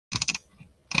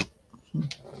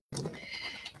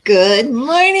Good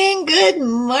morning,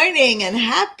 and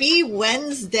happy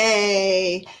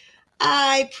Wednesday.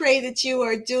 I pray that you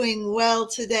are doing well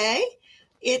today.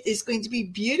 It is going to be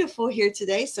beautiful here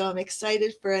today, so I'm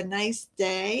excited for a nice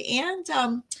day, and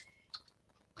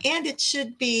it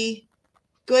should be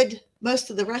good most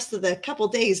of the rest of the couple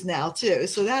days now too.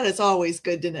 So that is always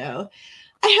good to know.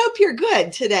 I hope you're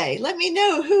good today. Let me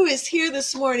know who is here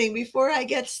this morning before I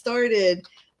get started.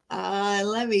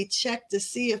 Let me check to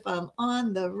see if I'm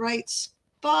on the right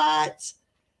spot.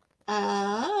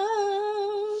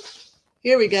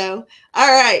 Here we go.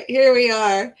 All right, here we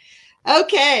are.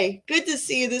 Okay, good to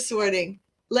see you this morning.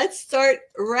 Let's start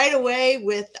right away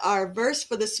with our verse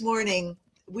for this morning.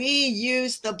 We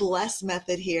use the bless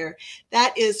method here.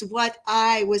 That is what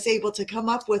I was able to come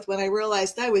up with when I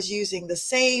realized I was using the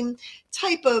same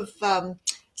type of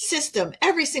system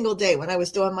every single day when I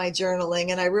was doing my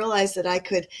journaling. And I realized that I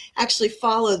could actually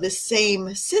follow the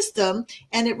same system,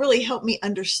 and it really helped me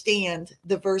understand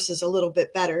the verses a little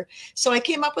bit better. So I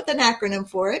came up with an acronym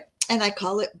for it, and I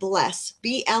call it BLESS,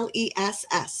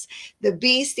 B-L-E-S-S. The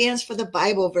B stands for the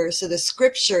Bible verse, or the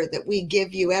scripture that we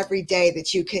give you every day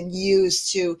that you can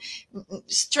use to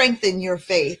strengthen your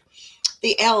faith.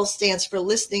 The L stands for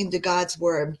listening to God's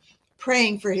word,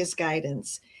 praying for his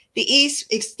guidance. The E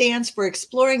stands for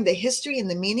exploring the history and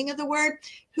the meaning of the word,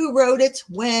 who wrote it,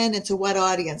 when, and to what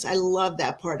audience. I love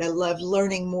that part. I love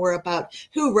learning more about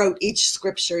who wrote each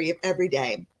scripture every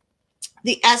day.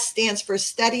 The S stands for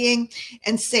studying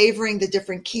and savoring the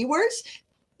different keywords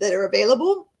that are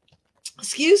available.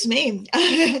 Excuse me.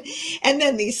 And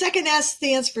then the second S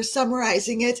stands for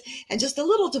summarizing it and just a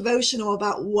little devotional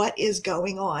about what is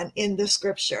going on in the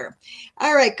scripture.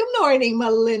 All right. Good morning,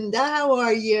 Melinda. How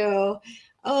are you?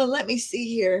 Oh, let me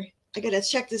see here. I got to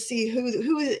check to see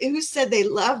who said they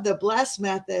love the bless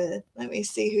method. Let me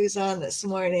see who's on this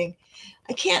morning.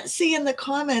 I can't see in the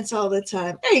comments all the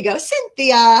time. There you go.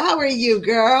 Cynthia, how are you,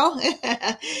 girl?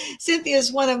 Cynthia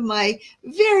is one of my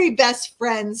very best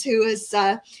friends who is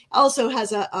also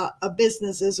has a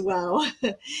business as well.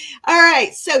 All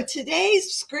right. So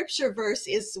today's scripture verse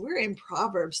we're in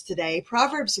Proverbs today,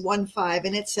 Proverbs 1:5,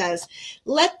 and it says,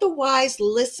 "Let the wise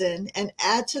listen and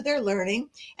add to their learning,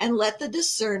 and let the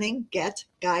discerning get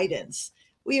guidance."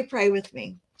 Will you pray with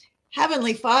me?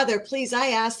 Heavenly Father, please,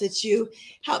 I ask that you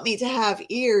help me to have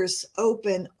ears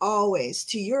open always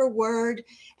to your word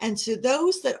and to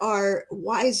those that are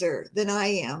wiser than I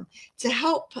am, to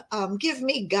help give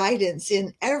me guidance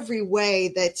in every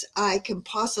way that I can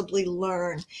possibly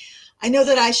learn. I know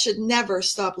that I should never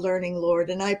stop learning, Lord,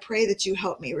 and I pray that you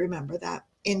help me remember that.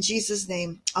 In Jesus'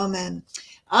 name, amen.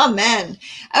 Amen.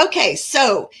 Okay,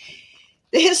 so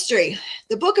the history.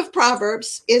 The book of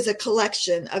Proverbs is a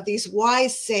collection of these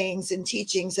wise sayings and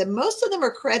teachings, and most of them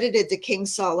are credited to King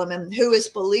Solomon, who is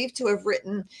believed to have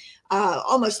written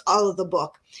almost all of the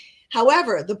book.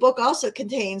 However, the book also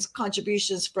contains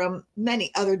contributions from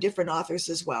many other different authors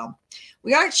as well.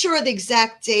 We aren't sure of the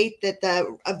exact date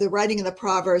of the writing of the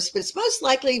Proverbs, but it's most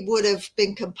likely would have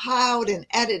been compiled and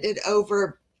edited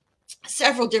over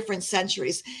several different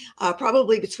centuries,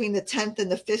 probably between the 10th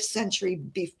and the 5th century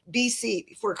BC,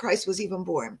 before Christ was even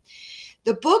born.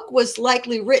 The book was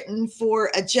likely written for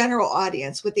a general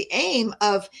audience with the aim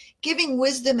of giving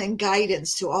wisdom and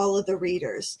guidance to all of the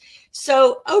readers.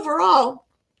 So overall,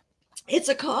 it's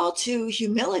a call to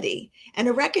humility and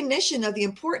a recognition of the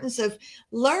importance of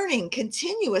learning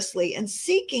continuously and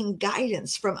seeking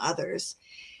guidance from others.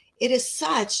 It is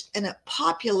such a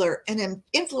popular and an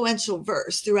influential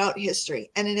verse throughout history,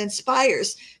 and it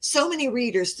inspires so many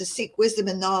readers to seek wisdom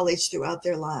and knowledge throughout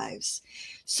their lives.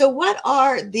 So what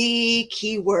are the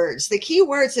key words? The key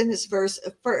words in this verse,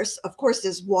 first, of course,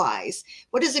 is wise.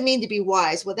 What does it mean to be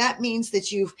wise? Well, that means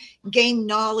that you've gained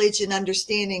knowledge and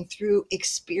understanding through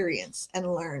experience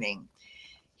and learning.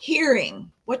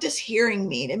 Hearing. What does hearing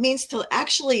mean? It means to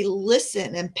actually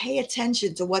listen and pay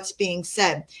attention to what's being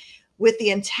said, with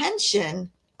the intention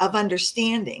of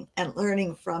understanding and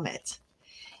learning from it.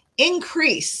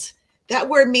 Increase, that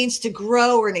word means to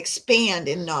grow or expand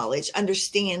in knowledge,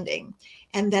 understanding.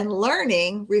 And then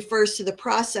learning refers to the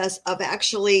process of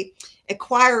actually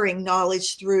acquiring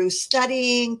knowledge through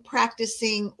studying,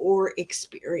 practicing, or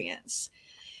experience.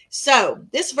 So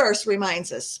this verse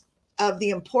reminds us of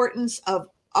the importance of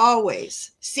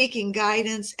always seeking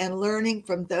guidance and learning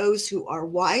from those who are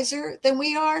wiser than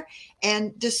we are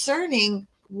and discerning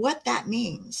what that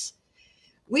means.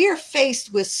 We are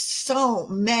faced with so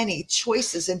many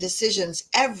choices and decisions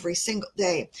every single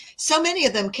day. So many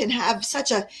of them can have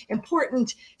such an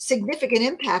important, significant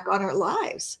impact on our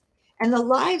lives and the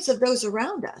lives of those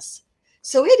around us.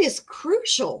 So it is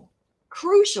crucial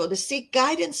crucial to seek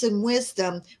guidance and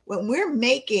wisdom when we're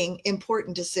making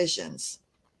important decisions.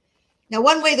 Now,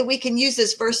 one way that we can use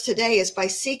this verse today is by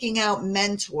seeking out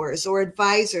mentors or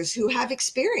advisors who have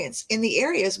experience in the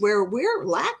areas where we're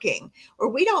lacking or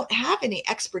we don't have any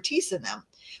expertise in them.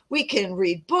 We can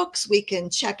read books, we can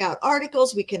check out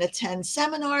articles, we can attend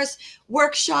seminars,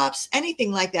 workshops,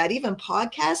 anything like that, even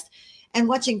podcasts and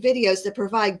watching videos that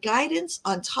provide guidance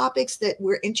on topics that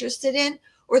we're interested in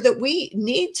or that we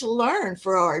need to learn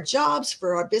for our jobs,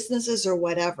 for our businesses, or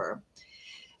whatever.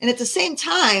 And at the same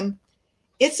time,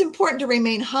 it's important to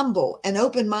remain humble and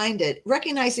open-minded,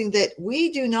 recognizing that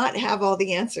we do not have all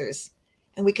the answers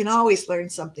and we can always learn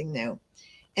something new.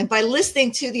 And by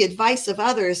listening to the advice of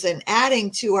others and adding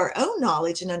to our own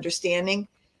knowledge and understanding,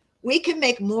 we can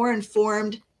make more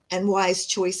informed and wise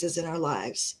choices in our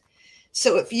lives.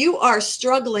 So if you are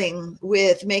struggling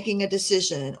with making a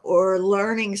decision or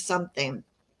learning something,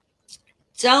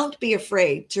 don't be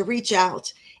afraid to reach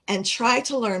out and try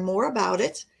to learn more about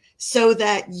it so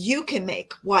that you can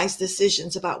make wise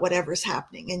decisions about whatever's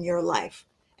happening in your life.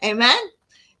 Amen?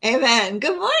 Amen.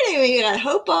 Good morning. We got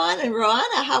Hope on and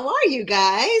Roanna. How are you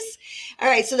guys? All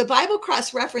right. So the Bible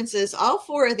cross references, all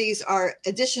four of these are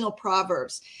additional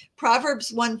Proverbs.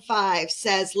 Proverbs 1:5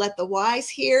 says, let the wise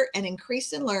hear and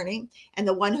increase in learning, and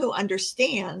the one who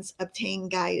understands obtain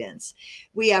guidance.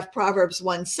 We have Proverbs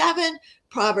 1:7,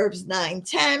 Proverbs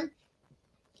 9:10,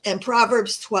 and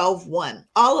Proverbs 12:1.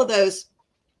 All of those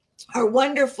are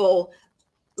wonderful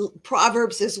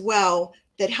proverbs as well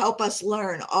that help us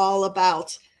learn all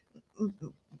about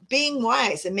being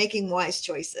wise and making wise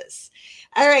choices.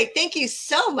 All right. Thank you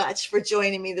so much for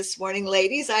joining me this morning,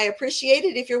 ladies. I appreciate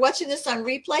it. If you're watching this on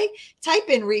replay, type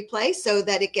in replay so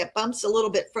that it bumps a little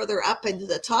bit further up into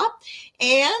the top.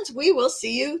 And we will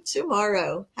see you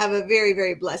tomorrow. Have a very,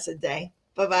 very blessed day.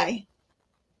 Bye-bye.